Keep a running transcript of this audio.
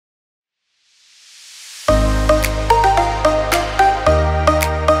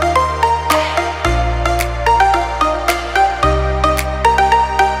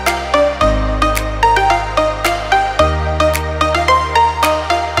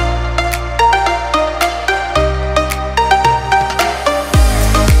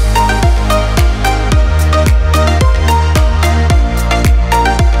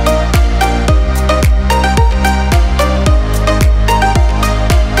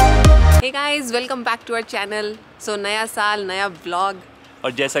Guys, welcome back to our channel. सो नया साल नया व्लॉग।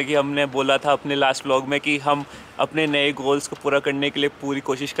 और जैसा कि हमने बोला था अपने लास्ट व्लॉग में कि हम अपने नए गोल्स को पूरा करने के लिए पूरी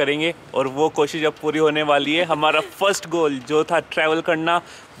कोशिश करेंगे और वो कोशिश अब पूरी होने वाली है। हमारा फर्स्ट गोल जो था ट्रैवल करना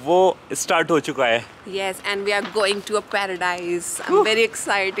वो स्टार्ट हो चुका है। Yes, and we are going to a paradise. I am very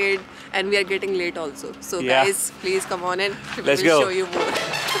excited and we are getting late also. So guys, please come on and we will show you more.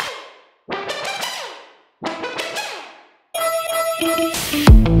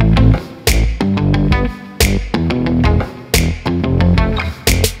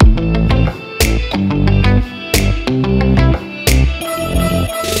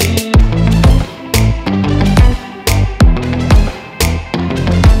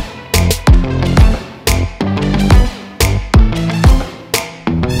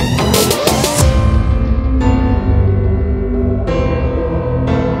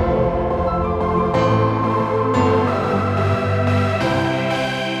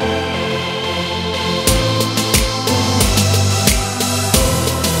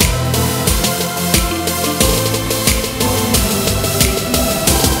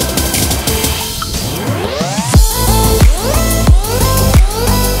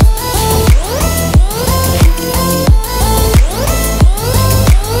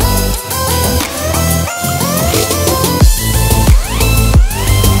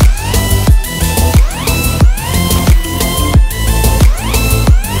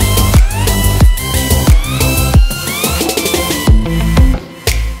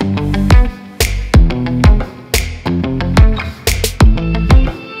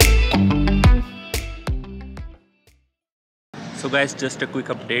 So guys, just a quick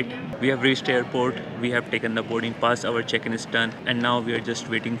update. We have reached airport. We have taken the boarding pass. Our check-in is done, and now we are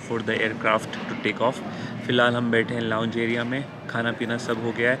just waiting for the aircraft to take off. फिलहाल हम बैठे हैं lounge area में, खाना पीना सब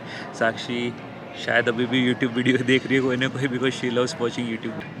हो गया है। साक्षी शायद अभी भी YouTube वीडियो देख रही है कोई ना कोई, because she loves watching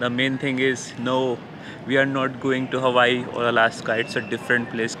YouTube. The main thing is no, we are not going to Hawaii or Alaska. It's a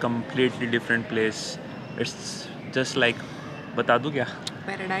different place, completely different place. It's just like, बता दूँ क्या?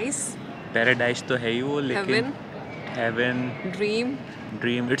 पैराडाइज। पैराडाइज तो है ही वो, लेकिन Heaven,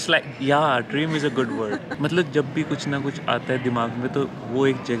 dream, it's like, yeah, dream is a good word. मतलब जब भी कुछ ना कुछ आता है दिमाग में तो वो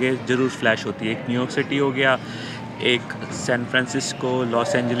एक जगह ज़रूर फ्लैश होती है। एक न्यूयॉर्क सिटी हो गया, एक सैन फ्रांसिस्को,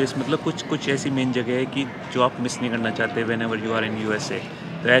 लॉस एंजलिस, मतलब कुछ ऐसी मेन जगह है कि जो आप मिस नहीं करना चाहते whenever you are in USA।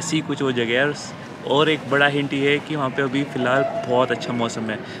 तो ऐसी ही कुछ वो जगह है। और एक बड़ा हिंट ये है कि वहाँ पे अभी फ़िलहाल बहुत अच्छा मौसम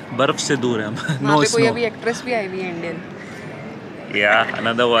है, बर्फ़ से दूर है हम। No snow. कोई अभी एक्ट्रेस भी आई हुई है Indian. Yeah,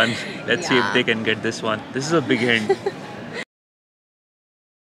 another one. Let's see if they can get this one. This is a big hint.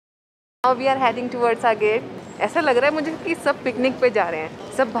 Now we are heading towards our gate. ऐसा लग रहा है मुझे कि सब पिकनिक पे जा रहे हैं,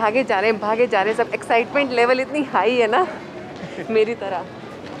 सब भागे जा रहे हैं, सब एक्साइटमेंट लेवल इतनी हाई है ना मेरी तरह।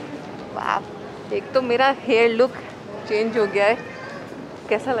 वाह, एक तो मेरा हेयर लुक चेंज हो गया है।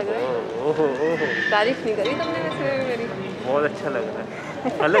 कैसा लग रहा है? तारीफ नहीं करी तुमने वैसे मेरी? बहुत अच्छा लग रहा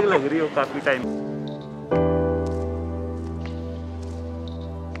है, अलग लग रही हो काफ़ी time.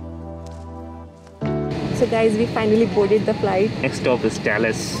 So guys, we finally boarded the flight. Next stop is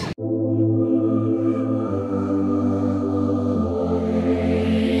Dallas.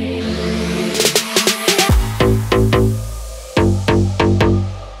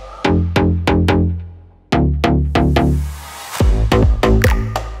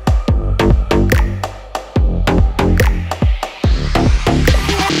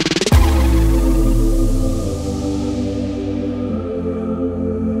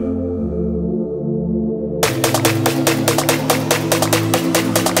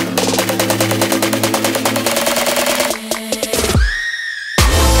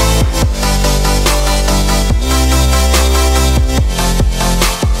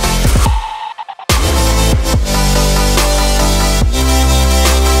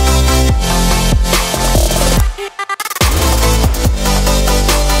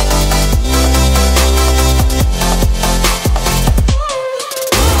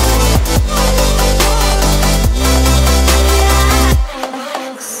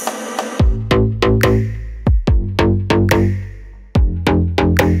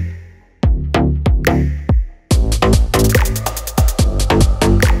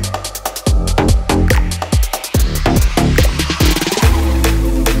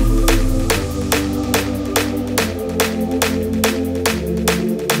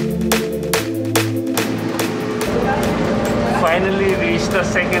 Finally reached the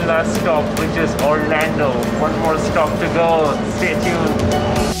second last stop, which is Orlando. One more stop to go. Stay tuned.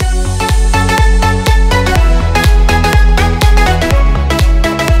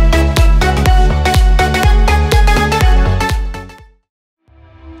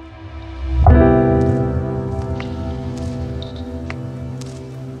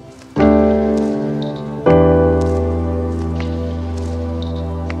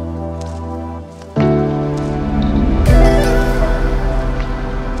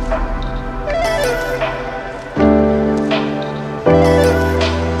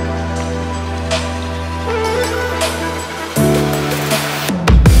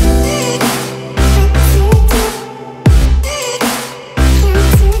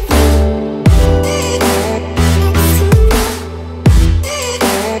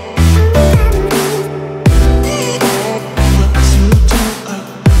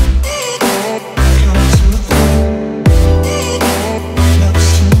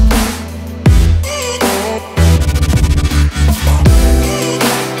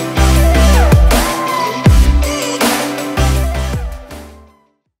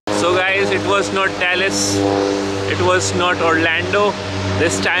 not Dallas, it was not Orlando,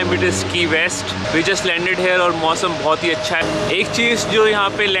 this time it is KeyWest. We just landed here और मौसम बहुत ही अच्छा है। एक चीज़ जो यहाँ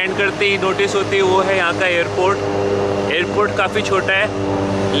पे land करते ही नोटिस होती है वो है यहाँ का एयरपोर्ट। एयरपोर्ट काफ़ी छोटा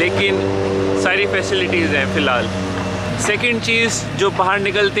है लेकिन सारी फैसिलिटीज़ हैं फ़िलहाल। सेकंड चीज़ जो बाहर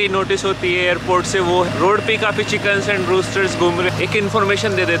निकलते ही नोटिस होती है एयरपोर्ट से, वो रोड पे काफ़ी चिकन्स एंड रूस्टर्स घूम रहे। एक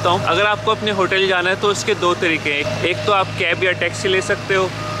इन्फॉर्मेशन दे देता हूँ, अगर आपको अपने होटल जाना है तो इसके दो तरीके हैं। एक तो आप कैब या टैक्सी ले सकते हो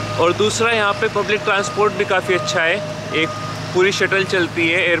और दूसरा यहाँ पे पब्लिक ट्रांसपोर्ट भी काफ़ी अच्छा है। एक पूरी शटल चलती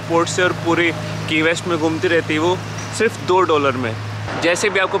है एयरपोर्ट से और पूरी KeyWest में घूमती रहती है, वो सिर्फ $2 में। जैसे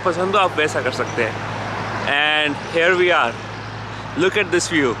भी आपको पसंद हो आप वैसा कर सकते हैं। And here we are, look at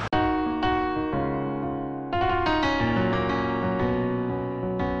this view.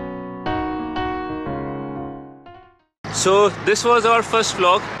 So this was our first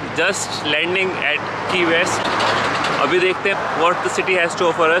vlog, just landing at KeyWest. अभी देखते हैं what the city has to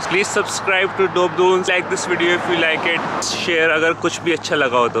offer us. Please subscribe to Duhoons, like this video if you like it, share अगर कुछ भी अच्छा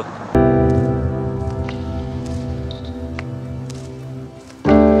लगा हो तो।